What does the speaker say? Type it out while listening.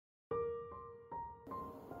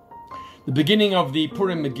The beginning of the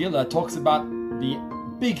Purim Megillah talks about the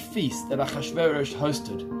big feast that Achashverosh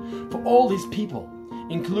hosted for all his people,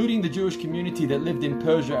 including the Jewish community that lived in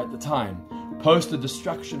Persia at the time, post the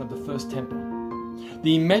destruction of the first temple.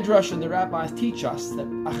 The Medrash and the rabbis teach us that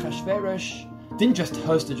Achashverosh didn't just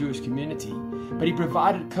host the Jewish community, but he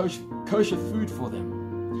provided kosher food for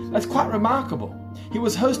them. That's quite remarkable. He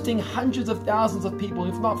was hosting hundreds of thousands of people,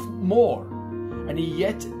 if not more, and he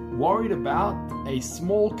yet worried about a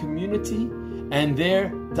small community and their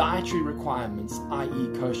dietary requirements,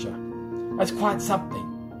 i.e. kosher. That's quite something.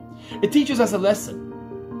 It teaches us a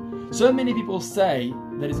lesson. So many people say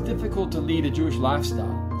that it's difficult to lead a Jewish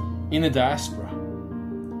lifestyle in the diaspora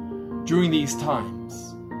during these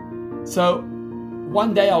times. So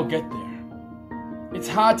one day I'll get there. It's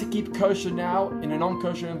hard to keep kosher now in a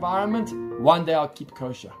non-kosher environment. One day I'll keep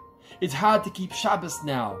kosher. It's hard to keep Shabbos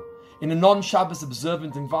now in a non-Shabbos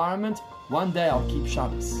observant environment. One day I'll keep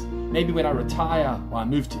Shabbos. Maybe when I retire, or I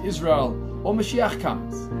move to Israel, or Mashiach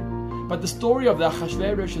comes. But the story of the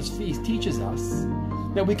Achashverosh's feast teaches us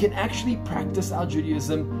that we can actually practice our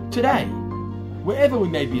Judaism today, wherever we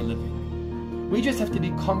may be living. We just have to be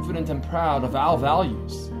confident and proud of our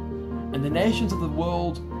values, and the nations of the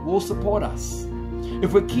world will support us.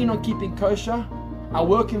 If we're keen on keeping kosher, our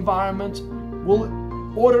work environment will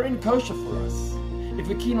order in kosher for us. If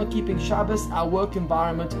we're keen on keeping Shabbos, our work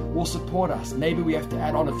environment will support us. Maybe we have to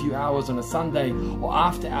add on a few hours on a Sunday or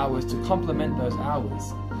after hours to complement those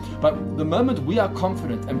hours. But the moment we are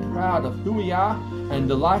confident and proud of who we are and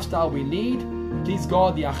the lifestyle we lead, please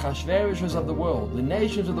God, the Achashveroshes of the world, the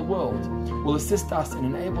nations of the world, will assist us and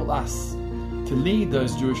enable us to lead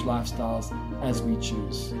those Jewish lifestyles as we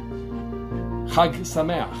choose. Chag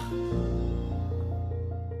Sameach.